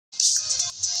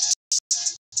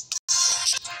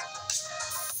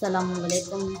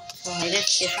अस्सलामुअलैकुम।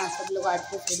 के साथ सब लोग आज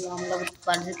के वीडियो हम लोग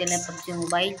पबजी खेल रहे हैं, पबजी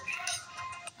मोबाइल।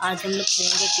 आज हम लोग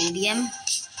खेलेंगे TDM।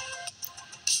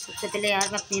 सबसे पहले यार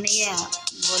मैं अपनी ना ये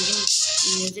वॉल्यूम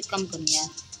म्यूज़िक कम करूँ यार,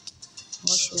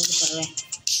 बहुत शोर कर रहा है।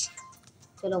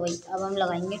 चलो भाई अब हम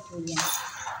लगाएंगे TDM।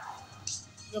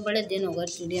 जो बड़े दिन हो गए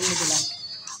TDM में चला,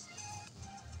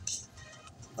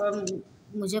 और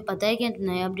मुझे पता है कि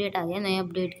नया अपडेट आ गया। नए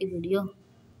अपडेट की वीडियो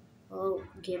और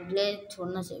गेम प्ले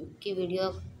की वीडियो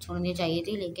छोड़नी चाहिए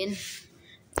थी, लेकिन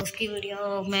उसकी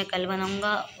वीडियो मैं कल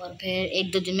बनाऊंगा और फिर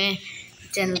एक दो दिन में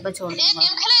चैनल पर छोड़ दूंगा।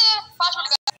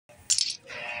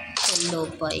 चलो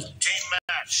भाई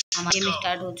हमारा गेम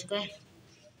स्टार्ट हो चुका है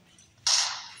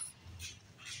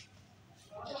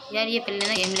यार। ये पहले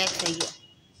ना गेम लैग सही है।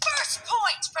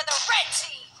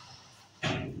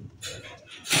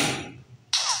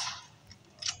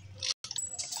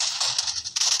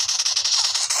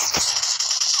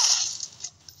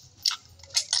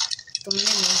 तुमने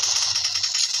नहीं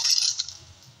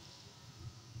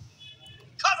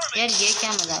यार, ये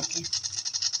क्या मजाक है।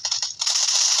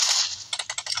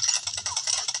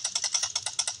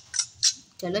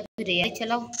 चलो फिर यार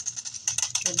चलाओ,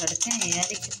 क्या लड़ते हैं यार।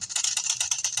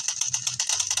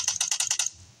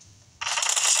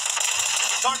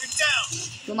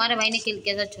 तुम्हारे भाई ने किल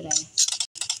कैसा छुड़ाया।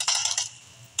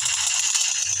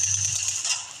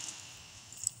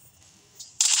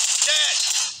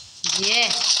 ये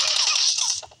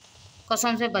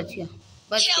कसम से बच गया।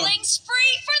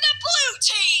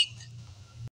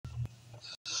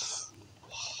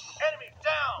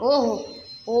 ओहो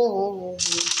ओहो।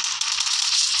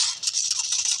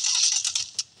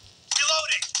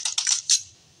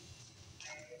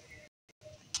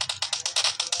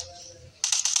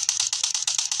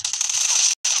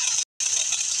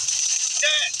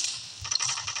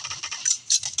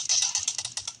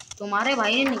 तुम्हारे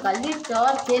भाई ने निकाल दी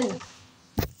 4 किल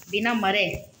बिना मरे।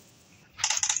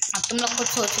 अब तुम लोग खुद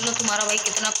सोच लो तुम्हारा भाई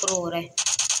कितना प्रो हो रहा है।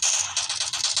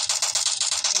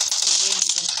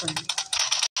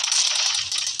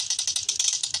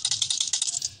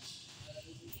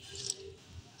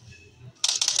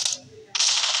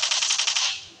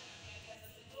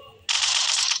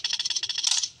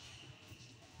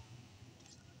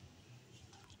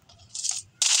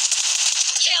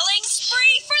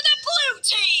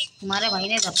 तुम्हारे भाई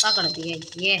ने धप्पा कर दिया।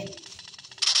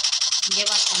 ये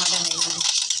बात तुम्हारे भाई ने।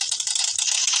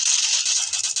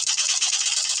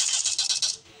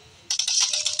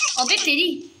 अबे तेरी,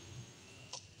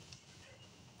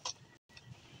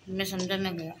 मैं समझा,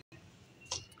 मैं गया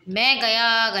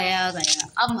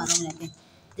अब मारो जाके।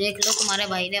 देख लो तुम्हारे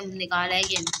भाई ने निकाला है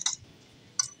गेम।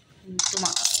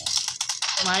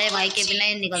 तुम्हारे भाई के बिना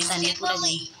ये निकलता नहीं पूरा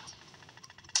गेम।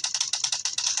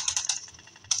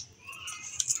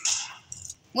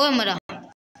 वो मरा।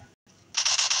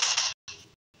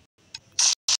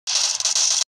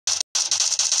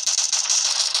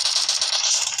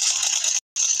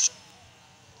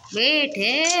 वेट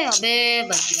है, अबे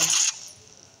बच गया।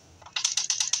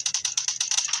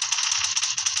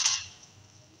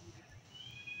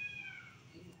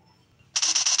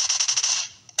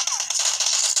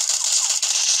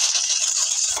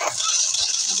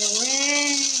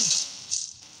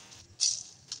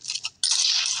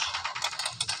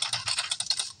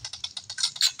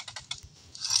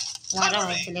 तुम्हारा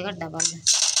भाई चलेगा डबल।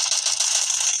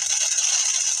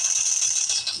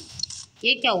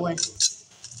 ये क्या हुआ है।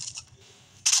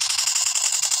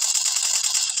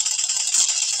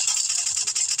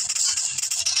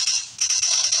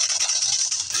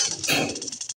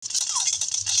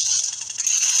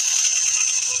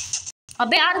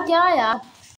 अबे यार क्या यार,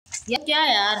 ये क्या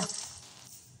यार,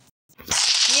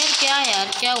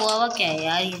 क्या हुआ क्या है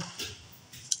यार। ये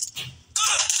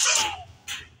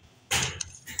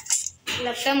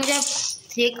लगता है मुझे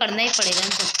ठीक करना ही पड़ेगा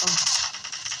इन सबको।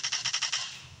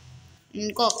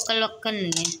 इनको अक्कल वक्कल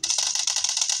नहीं है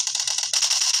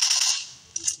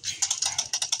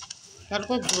यार।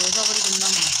 कोई भरोसा बड़ी गंदा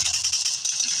नहीं।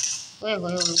 ओए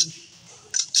होए होए,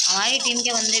 हमारी टीम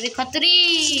के बंदे भी खतरी।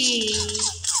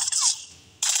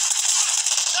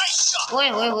 ओए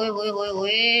होए होए होए होए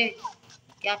होए,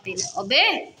 क्या पीला। अबे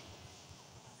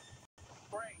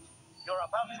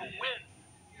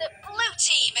The blue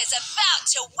team is about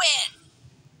to win.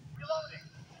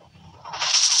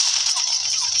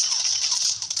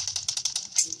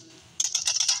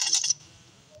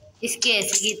 इसकी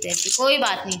ऐसी की तैसी कोई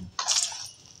बात नहीं।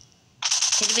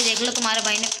 फिर भी देख लो तुम्हारे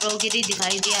भाई ने प्रोगिरी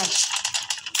दिखाई दिया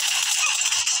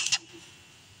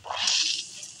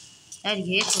यार।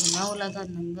 ये खुलना बोला था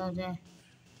नंगा हो जाए।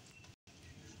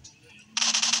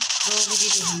 प्रोगिरी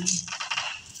दिखानी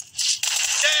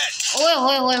ओए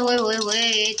होए होए होए होए होए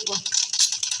एक वो।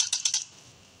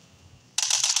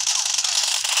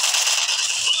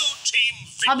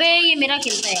 अबे ये मेरा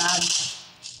खेलता है यार।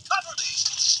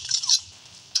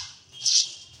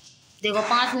 देखो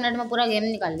 5 मिनट में पूरा गेम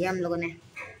निकाल लिया हम लोगों ने।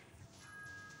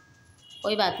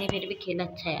 कोई बात नहीं, फिर भी खेला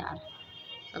अच्छा है यार,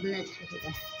 सबने अच्छा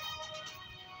खेला।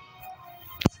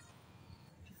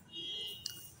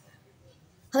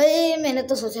 हे मैंने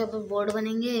तो सोचा बोर्ड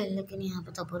बनेंगे, लेकिन यहाँ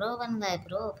पे तो प्रो बन गए।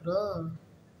 प्रो प्रो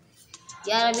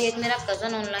यार। अभी एक मेरा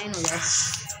कज़न ऑनलाइन हो जाए,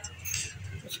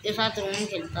 उसके साथ रूम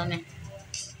खेलता मैं।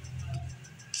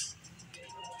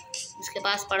 उसके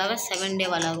पास पड़ा हुआ 7 डे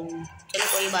वाला रूम। चलो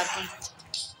कोई बात नहीं,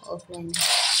 ऑफलाइन।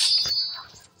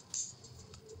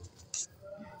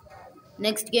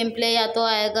 नेक्स्ट गेम प्ले या तो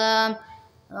आएगा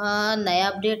नया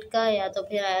अपडेट का, या तो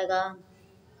फिर आएगा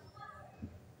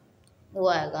वो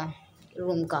आएगा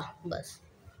रूम का। बस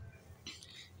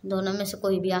दोनों में से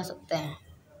कोई भी आ सकता है।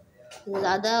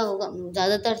 ज़्यादा होगा,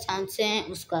 ज़्यादातर चांस हैं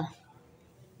उसका,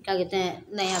 क्या कहते हैं,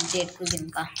 नए अपडेट को गेम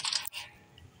का।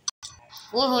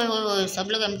 वो हो सब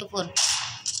लोग M24।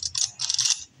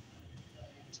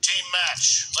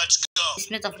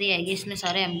 इसमें तफरी आएगी, इसमें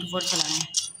सारे M24 चलाने हैं।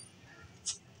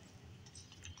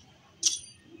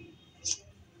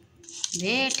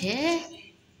 बैठे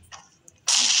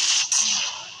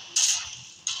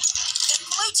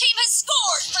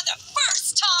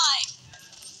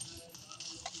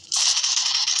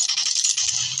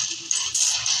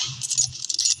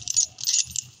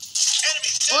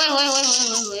ओए होए होए होए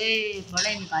होए,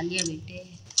 बड़े निकाल लिया बेटे।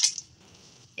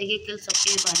 एक एक किल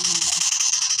सबके बारी में।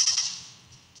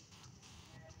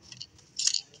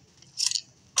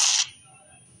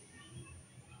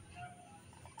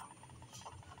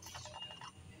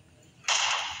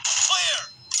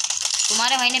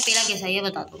 तुम्हारे भाई ने पेला कैसा, ये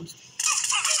बता दो मुझे।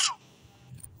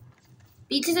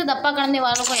 पीछे से धप्पा करने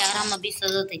वालों को यार हम अभी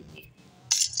सजा देंगे,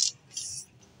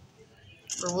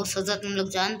 और वो सजा तुम लोग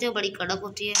जानते हो बड़ी कड़क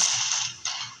होती है।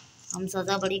 हम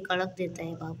सजा बड़ी कड़क देते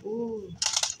हैं बाबू।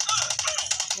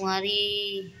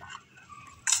 तुम्हारी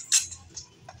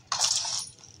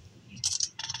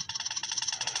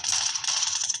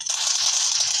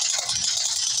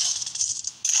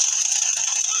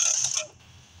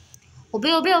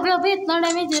ओबे ओबे ओबे ओबे, इतना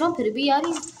डैमेज दे रहा हूँ फिर भी यार।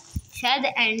 ये शायद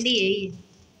एंड ही है ये।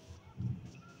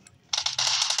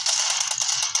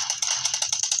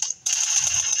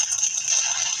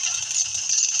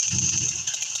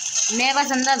 मैं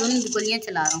बस अंधाधुन गोलियां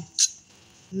चला रहा हूँ,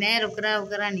 मैं रुक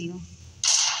रहा नहीं हूँ।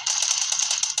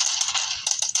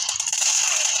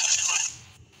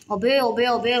 अबे अबे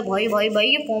अबे भाई भाई भाई,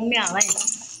 ये फॉर्म में आ गए,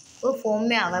 वो फॉर्म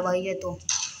में आ गए भाई ये तो।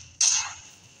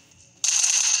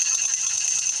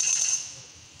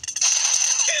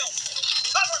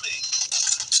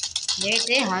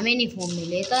 बेटे हमें नहीं फॉर्म में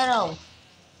लेकर आओ,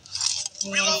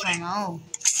 खाओ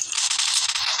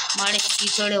हमारे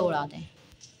कीचड़े उड़ाते हैं।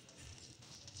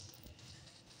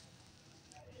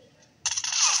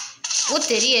 वो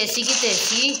तेरी ऐसी की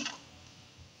तैसी,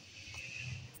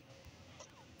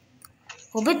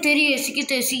 अबे तेरी ऐसी की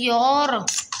तैसी यार।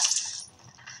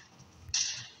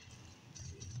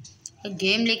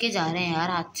 गेम लेके जा रहे हैं यार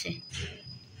हाथ से।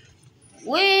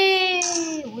 ओए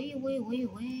ओए ओए ओए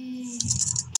ओए,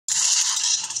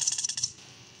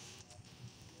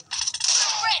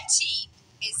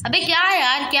 अबे क्या है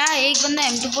यार, क्या है, एक बंदा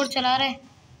M24 चला रहा है।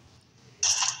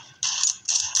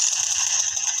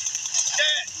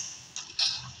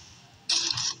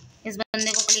 इस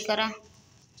बंदे को क्लिक करा,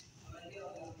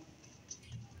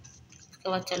 उसके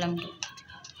बाद चल M2।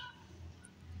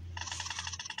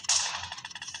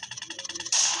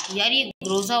 यार ये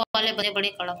ग्रोजा वाले बड़े बड़े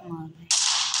कड़क मार रहे हैं।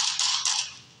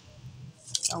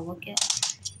 क्या हुआ क्या?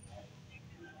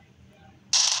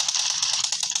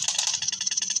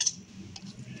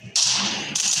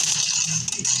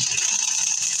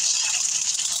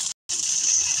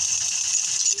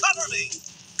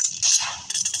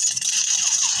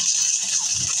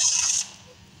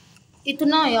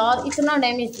 इतना यार, इतना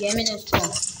डैमेज दिया मैंने उसको।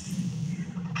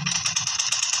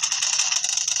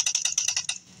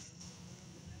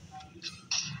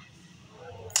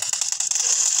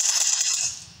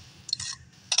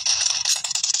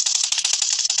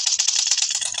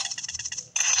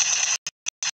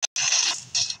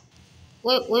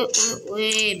 ओए ओए ओए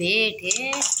ओए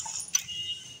बेटे,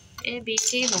 ए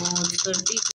बेटे मौज कर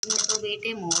दी तूने तो,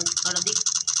 बेटे मौज कर दी।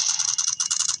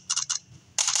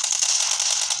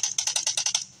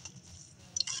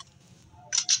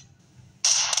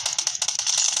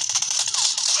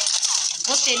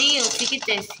 वो तेरी उसी की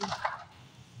तैसी।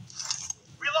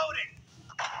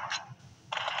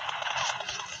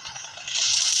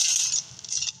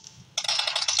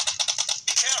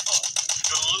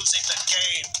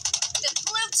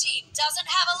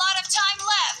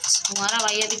 हमारा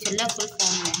भाई अभी चल रहा फुल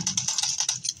फॉर्म में।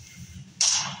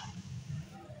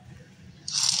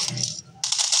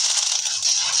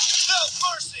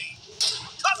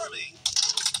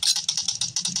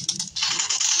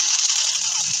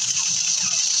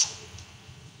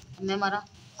 मैं मरा।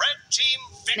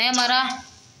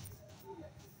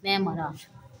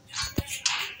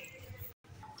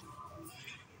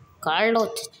 काट लो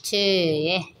अच्छे।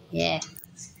 ये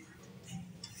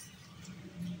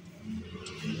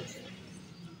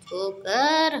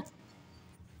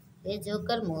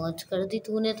जोकर मौज कर दी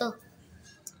तूने तो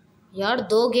यार।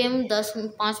 2 गेम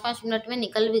 5-5 मिनट में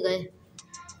निकल भी गए।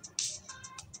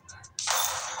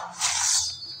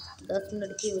 10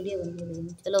 मिनट की वीडियो बन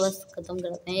गई। चलो बस खत्म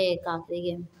करते हैं एक आखिरी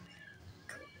गेम।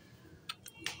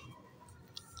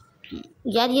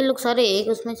 यार ये लोग सारे एक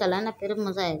उसमें चला ना, फिर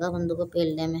मजा आएगा बंदों को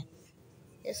खेलने में।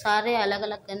 ये सारे अलग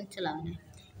अलग गन चला रहे हैं।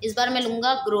 इस बार मैं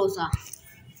लूंगा ग्रोजा।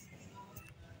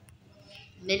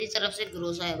 मेरी तरफ से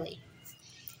ग्रोजा है भाई।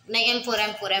 नहीं M4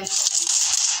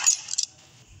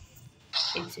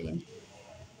 एक सेकेंड।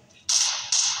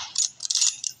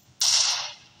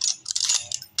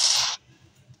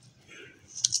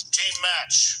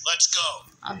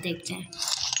 अब देखते हैं।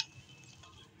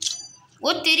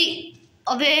 वो तेरी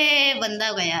अबे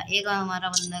बंदा गया, एक हमारा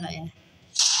बंदा गया।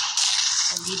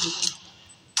 अभी देखो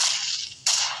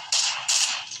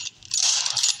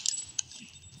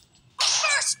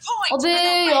अबे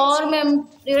यार मैं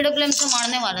TDM से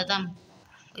मारने वाला था।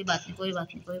 कोई बात नहीं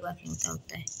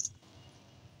होता है।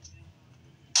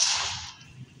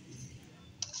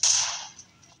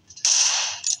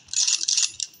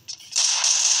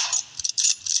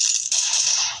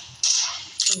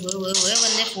 हुए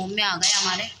बंदे फॉर्म में आ गए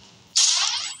हमारे।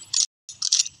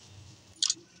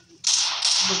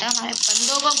 बेटा हमारे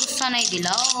बंदों को गुस्सा नहीं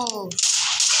दिलाओ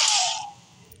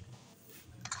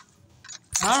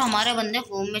यार। हमारे बंदे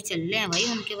फॉर्म में चल रहे हैं भाई,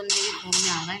 उनके बंदे भी फॉर्म में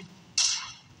आ गए।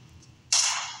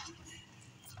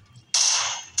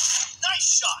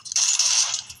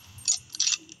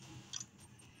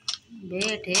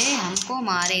 बेटे हमको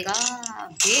मारेगा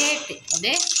बेटे।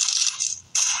 अबे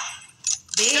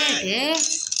बेटे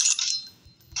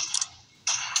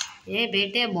ये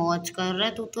बेटे मौज कर रहा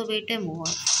है तू तो। बेटे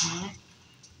मौज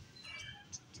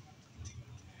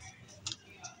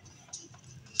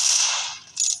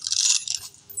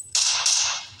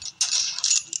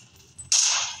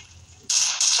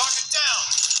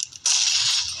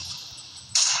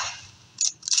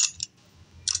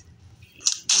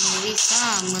मेरी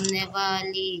सामने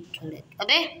वाली खिड़की।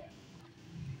 अबे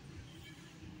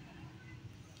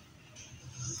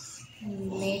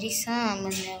मेरी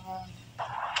सामने वाली।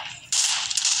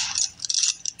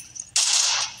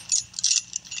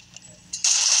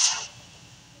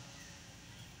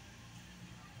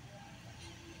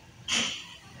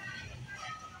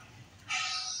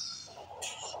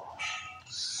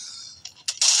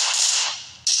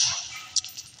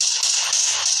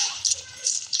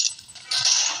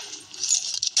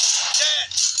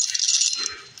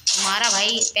 हमारा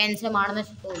भाई पेन से मारना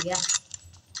शुरू हो गया।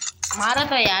 मारा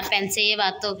तो यार पेन से, ये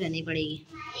बात तो कहनी पड़ेगी।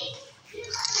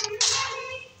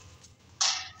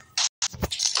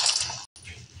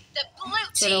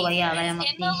 चलो भाई आ गए हम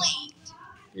अपनी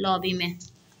लॉबी में।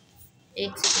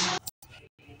 एक सेकंड।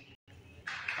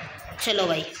 चलो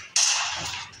भाई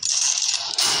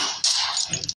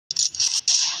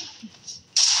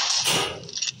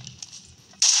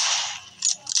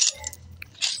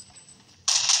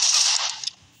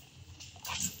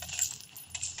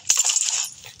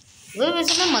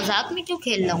वैसे मैं मजाक में क्यों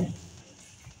खेल रहा हूँ।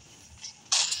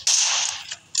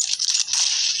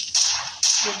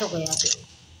 ये तो गया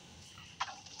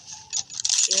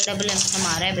TDM से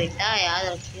मारा है बेटा, याद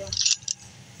रखियो।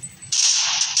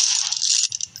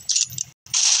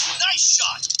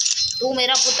 तू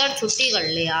मेरा पुत्र छुट्टी कर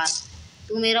ले यार,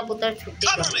 तू मेरा पुत्र छुट्टी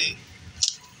कर ले।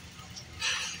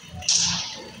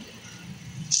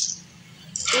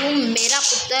 तू मेरा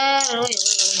पुत्र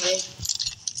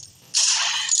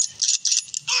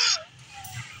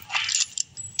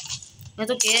मैं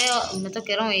तो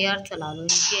कह रहा हूँ यार चला लो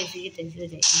इनकी, ऐसी की तैसी हो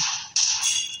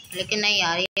जाएगी। लेकिन नहीं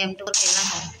यार ये M2 पर खेलना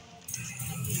है।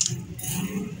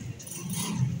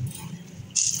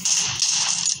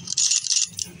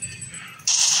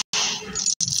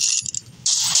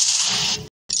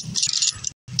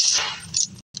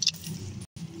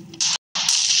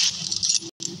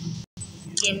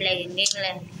 गेम लगेंगे।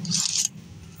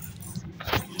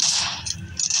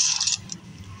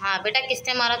 हाँ बेटा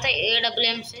किसने मारा था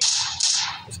AWM से,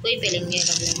 उसको ही पेलेंगे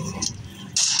AWM से।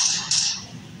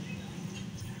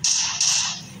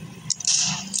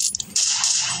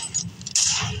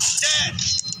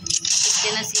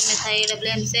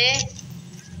 AWM से।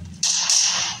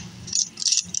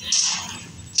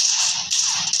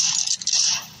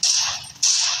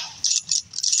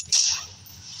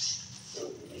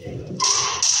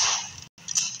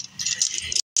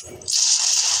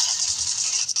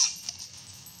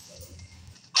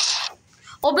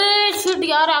 अबे शिट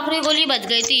यार, आखिरी गोली बच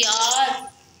गई थी यार,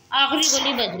 आखिरी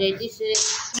गोली बच गई थी से।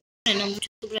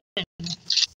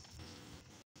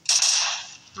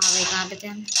 हाँ भाई, कहाँ पे थे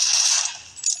हम?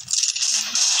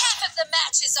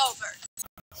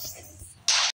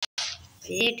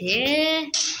 वेट है,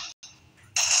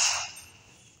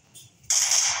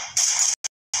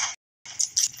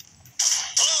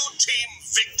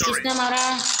 किसने मारा?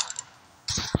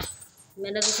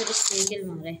 मैंने तो सिर्फ 6 किल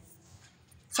मारे।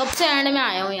 सबसे एंड में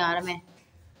आया हूँ यार मैं,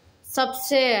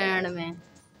 सबसे एंड में।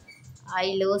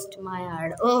 I lost my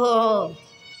heart. ओह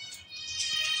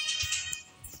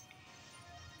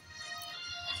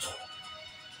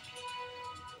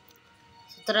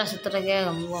 17 के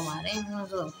हमको मारे हैं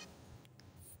तो।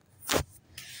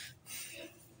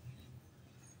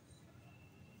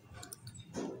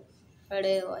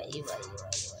 अरे भाई भाई भाई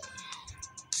भाई,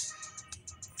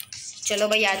 चलो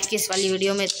भाई आज की इस वाली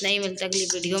वीडियो में इतना ही, मिलता है अगली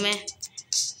वीडियो में।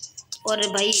 और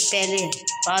भाई पहले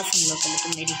बात सुन लो, पहले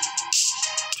तुम मेरी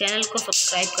चैनल को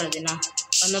सब्सक्राइब कर देना,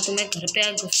 वरना तुम्हें घर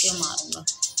पे घुस के मारूंगा।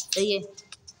 सही है,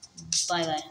 बाय बाय।